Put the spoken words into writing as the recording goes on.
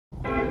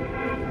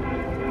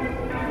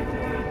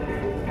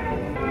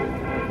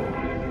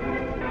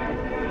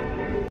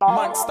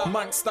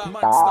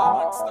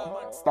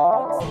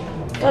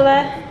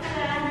Hola.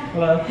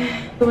 Hello.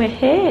 We're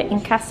here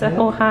in Casa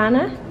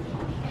Ohana.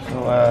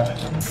 So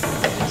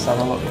let's have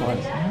a look for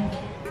it.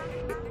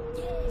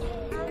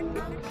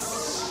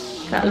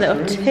 Got a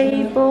little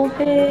table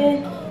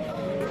here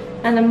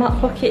and a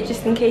mop bucket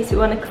just in case you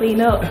want to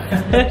clean up.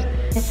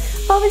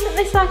 Oh, isn't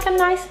this like a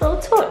nice little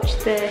touch?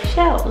 The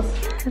shells,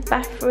 the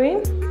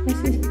bathroom. This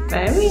is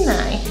very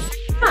nice.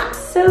 That's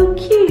so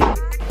cute.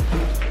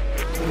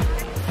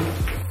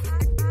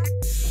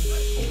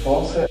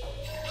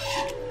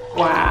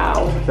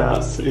 Wow.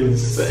 That's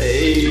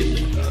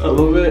insane. I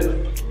love it.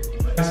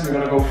 So we're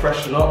gonna go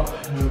freshen up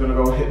and we're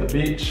gonna go hit the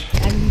beach.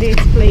 And this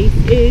place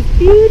is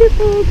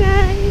beautiful,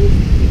 guys.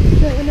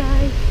 So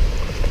nice.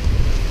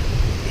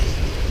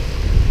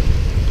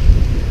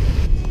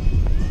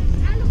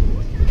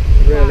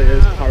 It really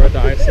is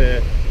paradise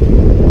here.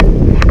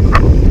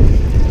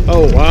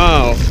 Oh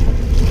wow.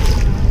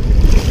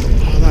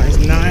 Oh, that is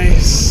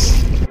nice.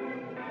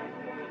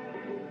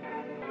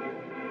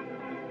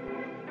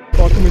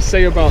 What can we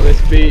say about this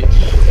beach?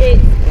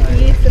 It's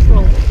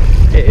beautiful.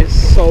 It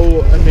is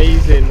so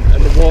amazing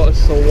and the water's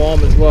so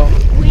warm as well.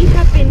 We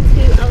have been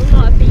to a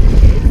lot of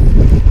beaches,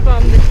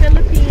 from the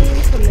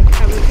Philippines, from the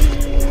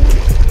Caribbean,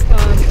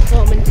 from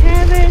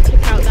Formentera.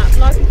 Check out that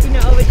vlog if you've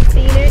not already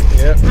seen it.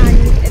 Yep.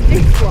 And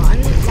this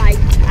one, like,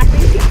 I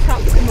think it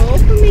tops them all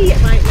for me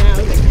right now.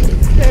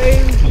 It's so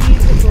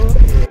beautiful.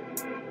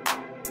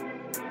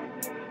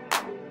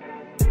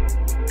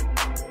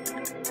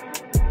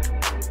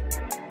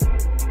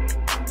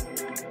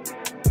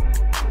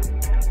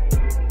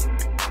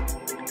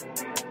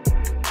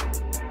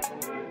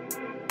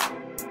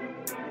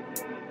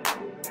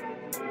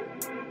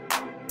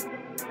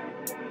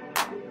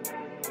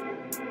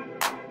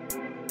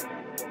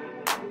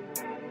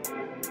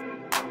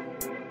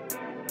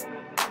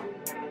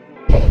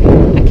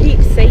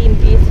 Saying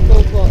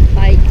beautiful, but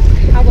like,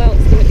 how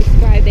else do I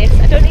describe this?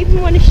 I don't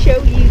even want to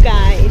show you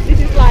guys. This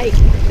is like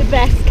the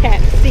best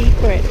kept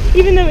secret,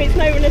 even though it's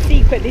not even a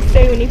secret. There's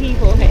so many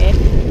people here,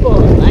 but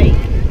like,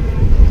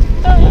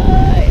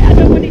 I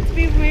don't want it to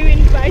be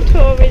ruined by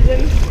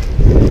tourism.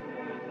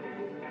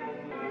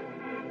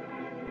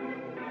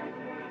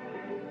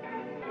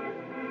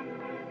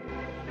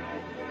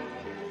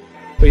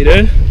 What are you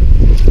doing?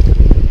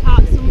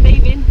 Part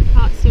sunbathing,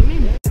 part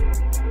swimming.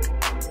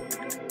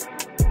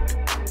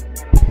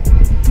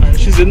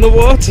 She's in the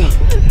water.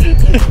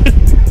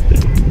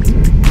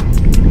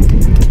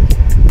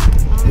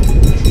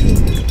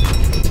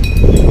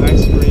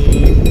 Ice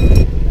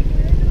cream.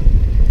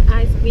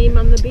 Ice cream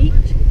on the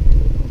beach.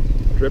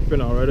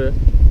 Dripping already.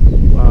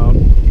 Wow.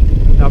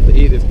 I have to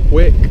eat this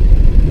quick.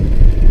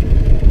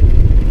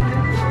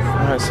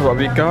 Alright, so what have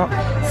we got?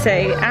 So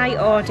I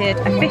ordered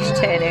a fish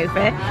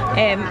turnover,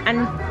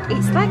 and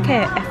it's like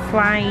a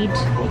fried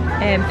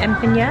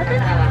empanada.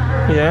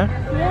 Yeah?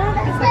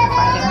 Yeah, it's like a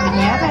fried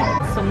empanada.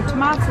 Some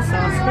tomato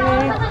sauce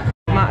here,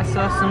 tomato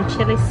sauce, some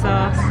chili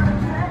sauce.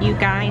 You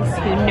guys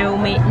who know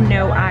me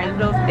know I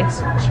love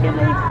this chili.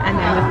 And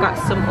then we've got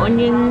some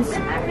onions.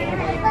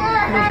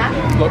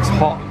 Looks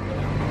hot.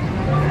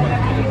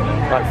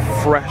 Like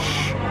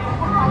fresh.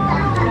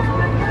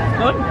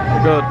 Good.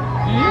 Good.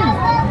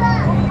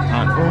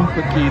 And un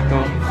poquito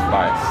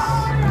spice.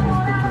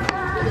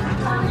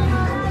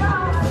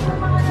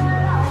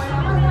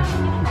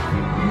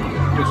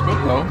 It's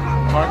good though.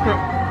 I like it.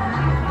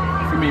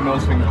 For me,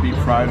 most things deep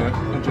fried are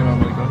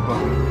generally good, but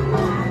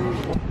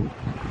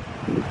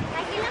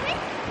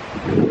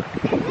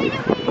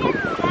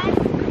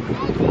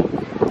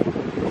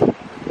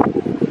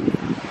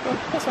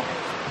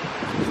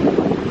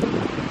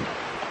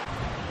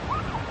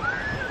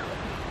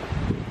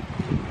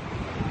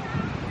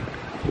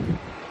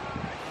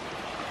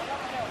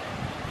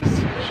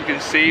as you can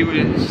see,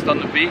 we're just on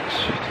the beach.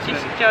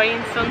 Just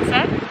enjoying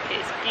sunset.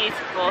 It's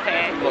beautiful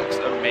here. It looks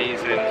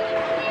amazing.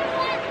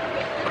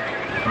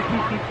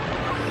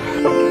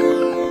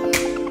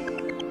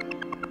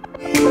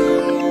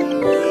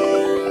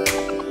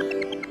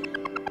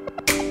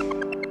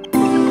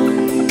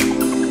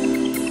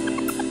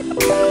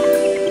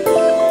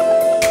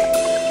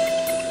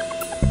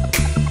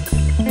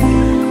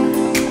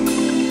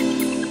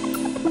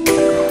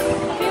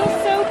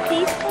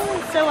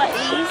 So at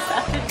ease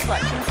after just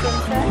watching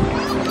sunset.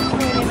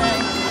 Really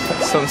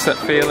nice. Sunset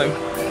feeling.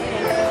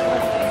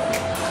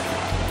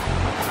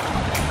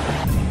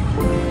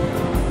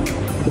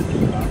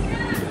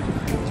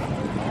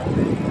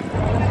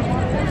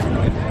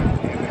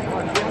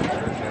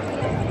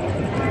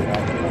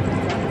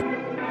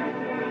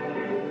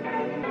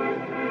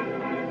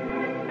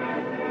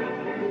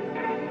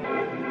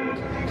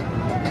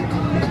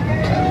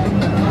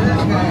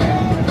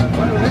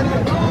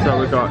 So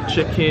we got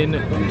chicken,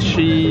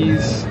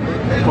 cheese,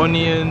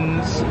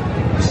 onions,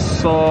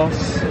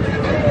 sauce.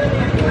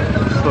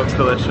 This looks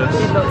delicious.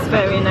 It looks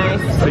very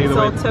nice. It's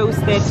all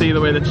toasted. See the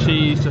way the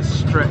cheese just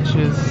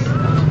stretches.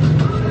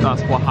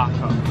 That's what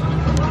happened.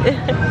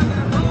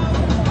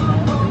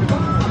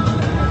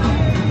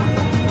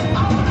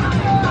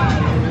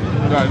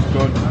 That is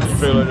good. I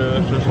feel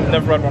delicious.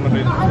 Never had one of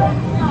these before.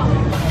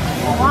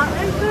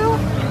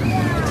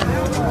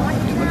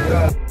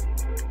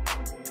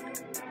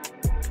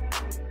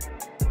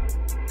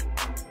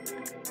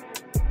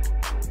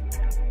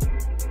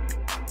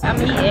 I'm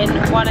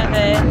eating one of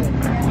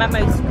my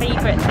most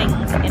favourite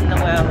things in the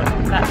world.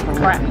 That's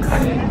crepes.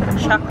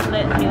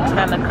 Chocolate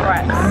Nutella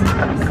crepes.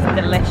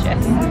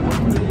 Delicious.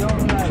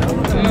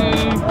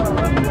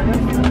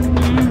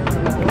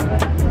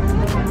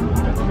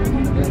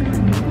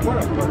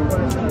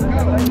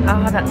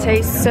 Oh, that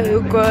tastes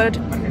so good.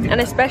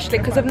 And especially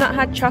because I've not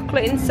had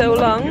chocolate in so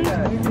long.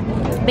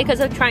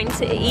 Because I'm trying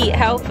to eat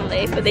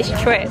healthily for this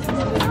trip,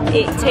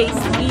 it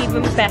tastes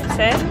even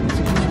better.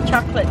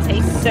 Chocolate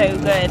tastes so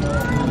good.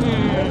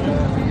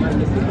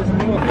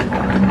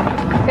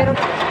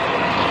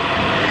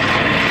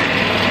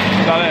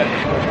 Is that it?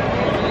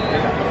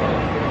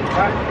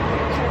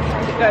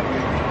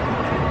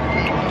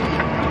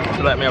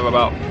 So let me have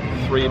about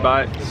 3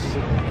 bites.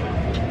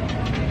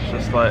 It's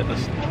just like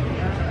this.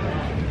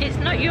 It's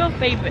not your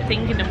favourite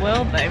thing in the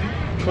world though.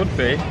 Could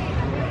be.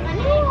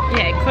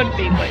 Yeah, it could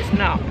be, but it's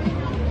not.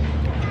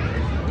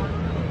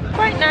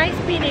 Quite nice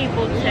being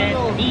able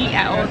to eat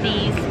at all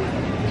these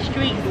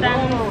street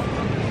stands.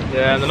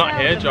 Yeah, and they're not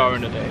here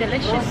during the day.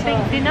 Delicious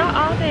things, they're not,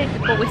 are they?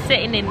 But we're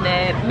sitting in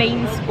the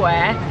main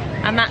square,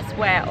 and that's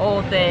where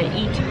all the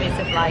eateries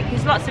are like.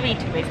 There's lots of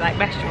eateries, like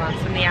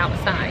restaurants on the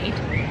outside.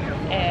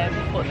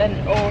 But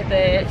then all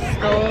the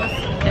stores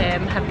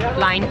have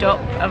lined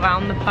up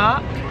around the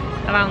park,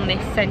 around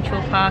this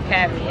central park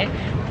area,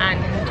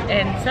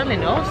 and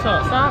selling all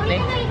sorts, aren't they?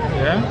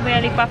 Yeah.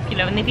 Really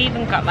popular, and they've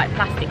even got like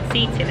plastic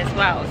seating as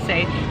well, so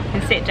you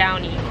can sit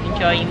down and you can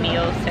enjoy your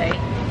meals. So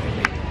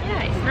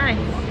yeah, it's nice.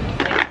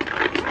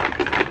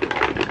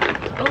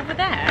 Over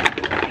there,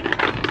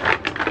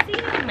 I've seen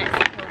it in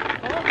Mexico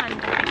beforehand.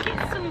 I think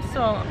it's some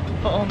sort of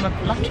form of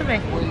lottery.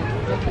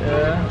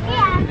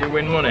 Yeah. You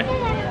win money.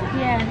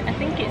 Yeah, I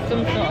think it's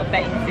some sort of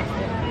betting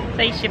system.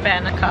 Place your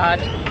bet on a card,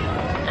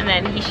 and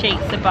then he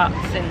shakes the box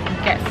and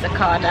gets the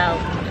card out.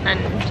 And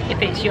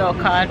if it's your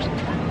card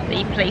that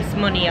you place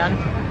money on,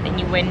 then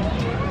you win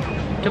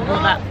double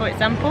that, for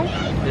example.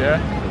 Yeah.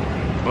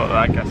 But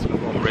I guess we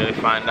won't really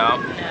find out.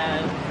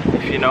 No.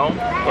 If you know,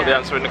 put the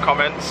answer in the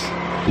comments.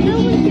 No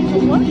one gives a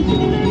what?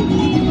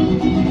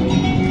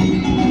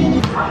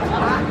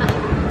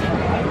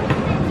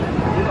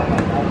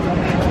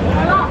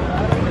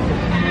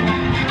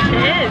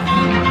 It is.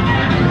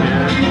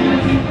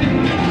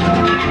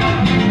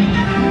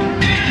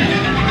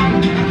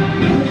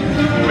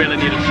 Really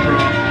need a straw.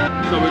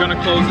 So we're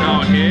gonna close it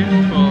out here,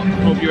 but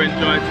hope you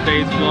enjoyed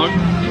today's vlog.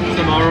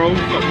 Tomorrow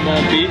we've got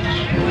more beach.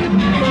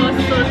 More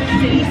sun,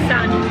 sea,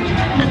 sand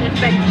and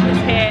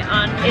adventures here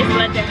on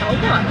Isla de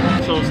Holbox.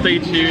 So stay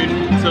tuned.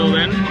 Until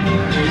then,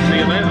 we'll see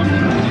you later.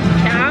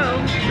 Ciao.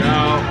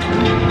 Ciao.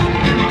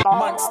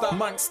 Monster,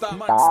 monster,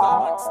 monster,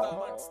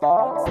 monster,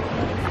 monster.